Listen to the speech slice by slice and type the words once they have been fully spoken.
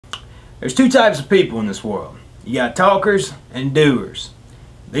There's two types of people in this world. You got talkers and doers.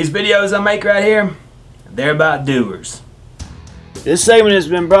 These videos I make right here, they're about doers. This segment has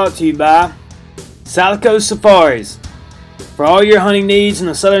been brought to you by South Coast Safaris. For all your hunting needs in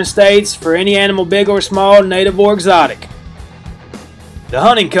the southern states, for any animal big or small, native or exotic. The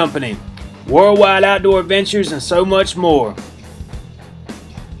Hunting Company, worldwide outdoor adventures and so much more.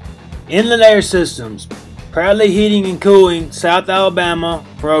 Inland Air Systems, proudly heating and cooling South Alabama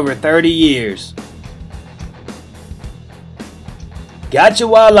for over 30 years. Gotcha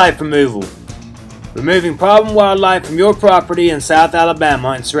Wildlife Removal, removing problem wildlife from your property in South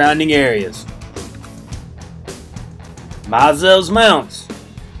Alabama and surrounding areas. Mizell's Mounts,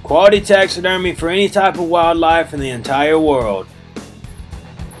 quality taxidermy for any type of wildlife in the entire world.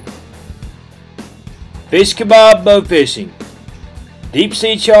 Fish Kebab Bow Fishing, deep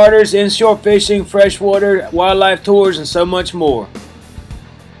sea charters, inshore fishing, freshwater, wildlife tours, and so much more.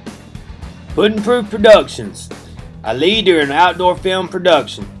 Puddin' Proof Productions, a leader in outdoor film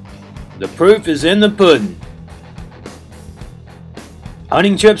production. The proof is in the pudding.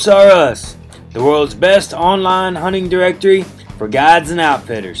 Hunting Trips R Us, the world's best online hunting directory for guides and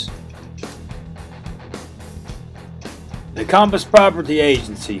outfitters. The Compass Property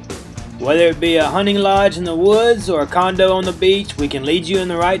Agency, whether it be a hunting lodge in the woods or a condo on the beach, we can lead you in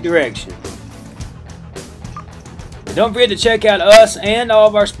the right direction. And don't forget to check out us and all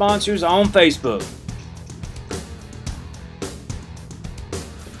of our sponsors on Facebook.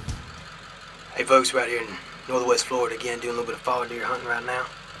 Hey folks, we're out here in northwest Florida again doing a little bit of fall deer hunting right now.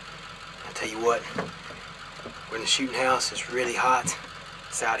 I'll tell you what, we're in the shooting house. It's really hot.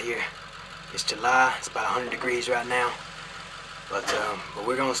 It's out here. It's July. It's about 100 degrees right now. But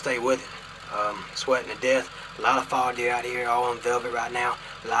we're going to stay with it. Sweating to death. A lot of fall deer out here, all on velvet right now.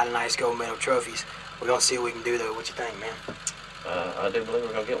 A lot of nice gold medal trophies. We're going to see what we can do though. What you think, man? I do believe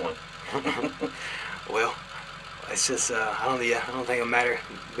we're going to get one. Well, it's just, I don't think it'll matter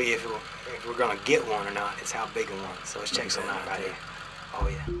if we're going to get one or not. It's how big a one. So let's check some out right here. Oh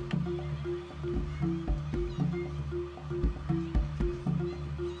yeah.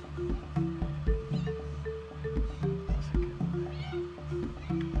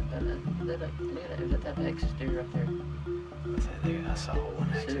 That axis deer right there. I saw one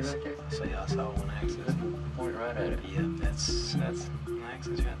axis. Right there? I saw one axis. Point right at it. Yep, that's an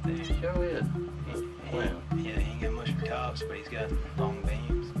axis right there. Sure is. Yeah, he ain't got much for tops, but he's got long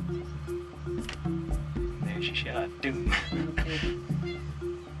beams. There's your shot. Doom.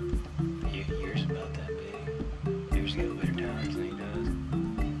 Yours about that big. Yours got better times than he does.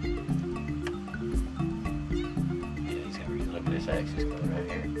 Yeah, he's got really. Look at this axis going right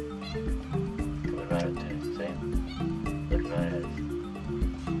here. Going right at the same. Looking right at it.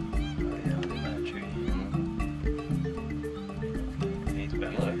 Oh yeah, look at that tree. He's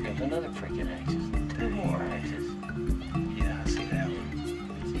about Look, there's another freaking axis. Two more axes. Yeah, I see that one.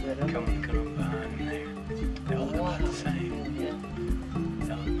 See that Coming behind him there. They all look about the same. Yeah.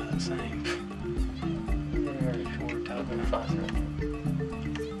 They all look about the same. Short top and faster.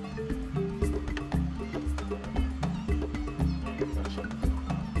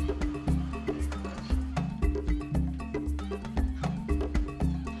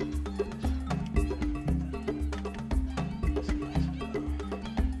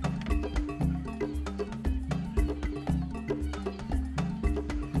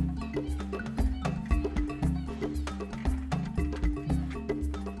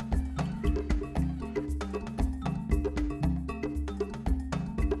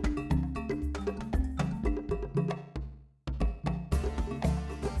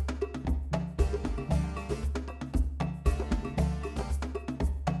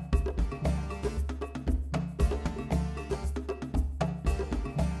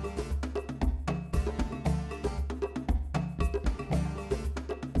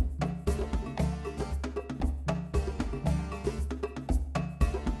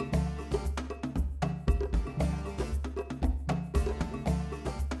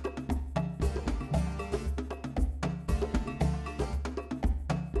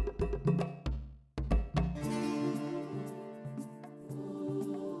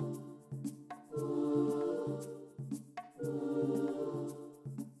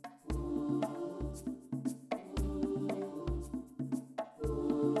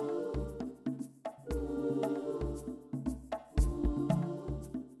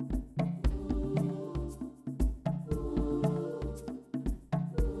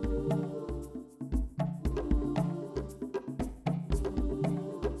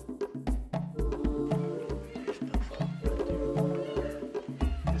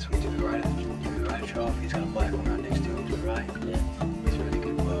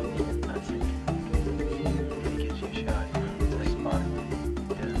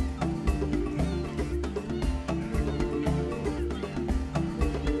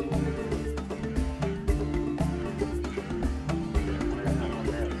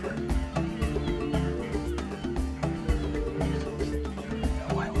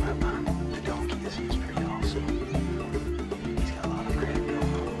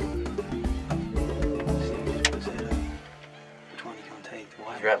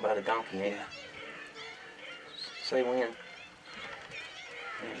 He's right by the donkey, yeah. Say when. Ain't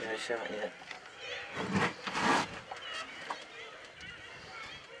got a shot yet.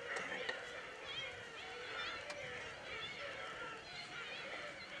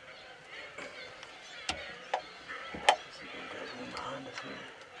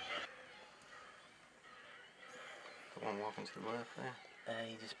 One walking to the left there.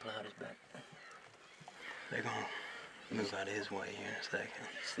 He just plowed his back. They're gonna move out of his way here in a second.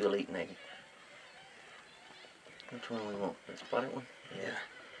 Still eating egg. Which one we want? The spotted one? Yeah.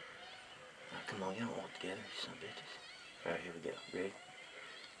 Oh, come on, you don't walk together, you some bitches. Alright, here we go. Ready?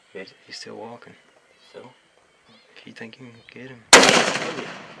 Ready? He's still walking. So? You think you can get him? Oh, yeah.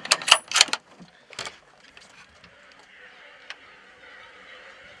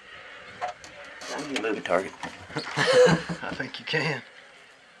 I'm gonna move a target. I think you can.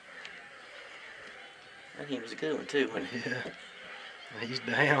 That he was a good one too, wasn't he? Yeah. He's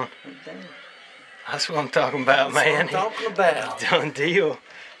down. He's down. That's what I'm talking about, man. That's what I'm talking about. Done deal.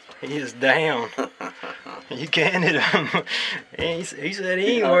 He is down. You can hit him. He said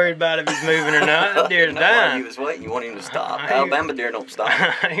he ain't worried about if he's moving or not. That deer's dying. He was waiting. You want him to stop. Alabama deer don't stop.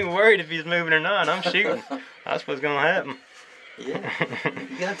 I ain't worried if he's moving or not. I'm shooting. That's what's gonna happen. Yeah,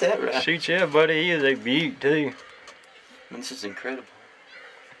 you got that right. Shoot, yeah, buddy. He is a beaut too. I mean, this is incredible.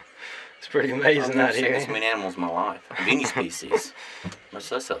 It's pretty amazing out here. I've never seen so many animals in my life. Of any species. Much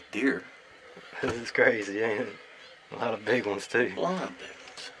less a deer. This is crazy, ain't it? A lot of big ones too. A lot of big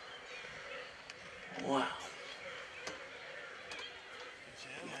ones. Wow.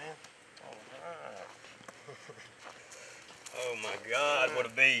 Yeah, man. Oh my God, what a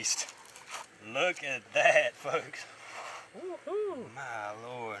beast. Look at that, folks. Woo-hoo. My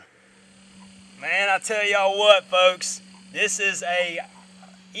Lord. Man, I tell y'all what, folks. This is a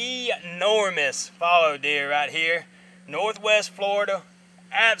enormous fallow deer right here. Northwest Florida.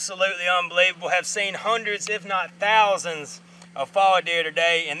 Absolutely unbelievable. Have seen hundreds, if not thousands, of fallow deer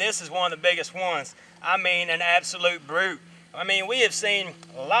today, and this is one of the biggest ones. I mean, an absolute brute. I mean, we have seen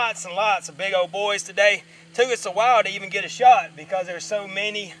lots and lots of big old boys today. Took us a while to even get a shot because there's so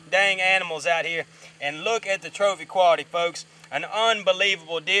many dang animals out here. And look at the trophy quality, folks. An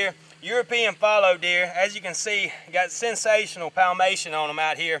unbelievable deer. European fallow deer, as you can see, got sensational palmation on them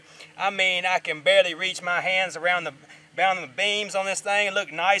out here. I mean, I can barely reach my hands around the beams on this thing. It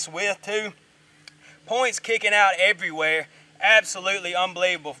look nice width too. Points kicking out everywhere. Absolutely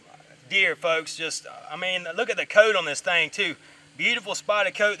unbelievable deer, folks. Just, I mean, look at the coat on this thing too. Beautiful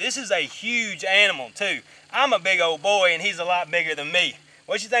spotted coat. This is a huge animal too. I'm a big old boy and he's a lot bigger than me.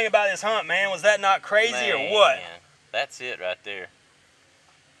 What you think about this hunt, man? Was that not crazy or what? That's it right there.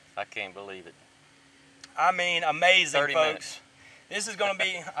 I can't believe it. I mean, amazing, 30 folks. minutes. This is going to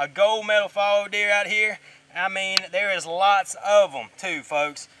be a gold medal fallow deer out here. I mean, there is lots of them too,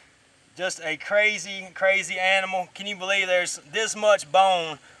 folks. Just a crazy, crazy animal. Can you believe there's this much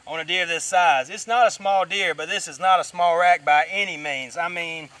bone on a deer this size? It's not a small deer, but this is not a small rack by any means. I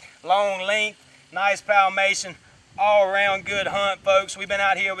mean, long length, nice palmation, all around good hunt, folks. We've been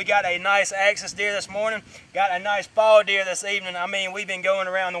out here. We got a nice axis deer this morning. Got a nice fallow deer this evening. I mean, we've been going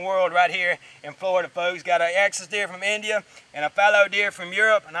around the world right here in Florida, folks. Got an axis deer from India and a fallow deer from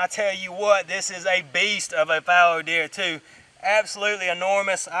Europe. And I tell you what, this is a beast of a fallow deer too. Absolutely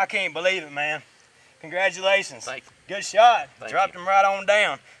enormous. I can't believe it, man. Congratulations. Thank you. Good shot. Thank Dropped you. him right on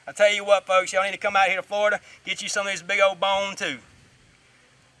down. I tell you what, folks, y'all need to come out here to Florida, get you some of these big old bone too.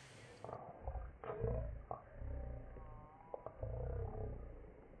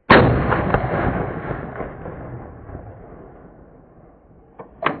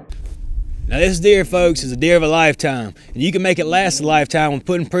 Now this deer, folks, is a deer of a lifetime, and you can make it last a lifetime with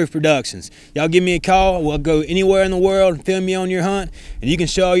Putting Proof Productions. Y'all give me a call, we'll go anywhere in the world, film you on your hunt, and you can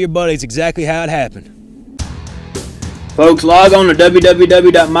show all your buddies exactly how it happened. Folks, log on to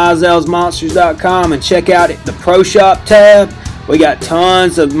www.mizellsmonsters.com and check out the Pro Shop tab. We got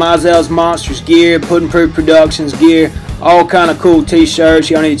tons of Mizell's Monsters gear, Putting Proof Productions gear, all kind of cool t-shirts.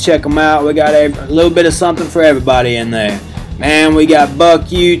 Y'all need to check them out. We got a little bit of something for everybody in there. Man, we got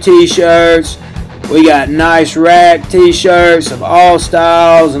Buck U t-shirts, we got nice rack t-shirts of all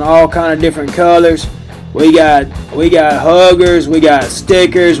styles and all kind of different colors. We got huggers, we got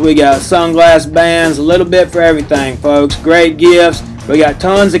stickers, we got sunglass bands, a little bit for everything, folks. Great gifts. We got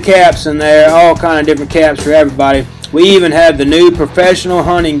tons of caps in there, all kind of different caps for everybody. We even have the new professional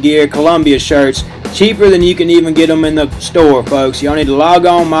hunting gear Columbia shirts, cheaper than you can even get them in the store, folks. Y'all need to log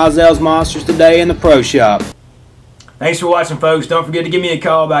on Mizell's Monsters today in the Pro Shop. Thanks for watching, folks. Don't forget to give me a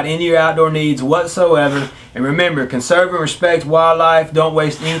call about any of your outdoor needs whatsoever. And remember, conserve and respect wildlife. Don't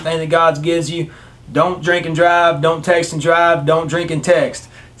waste anything that God gives you. Don't drink and drive. Don't text and drive. Don't drink and text.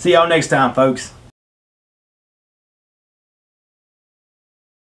 See y'all next time, folks.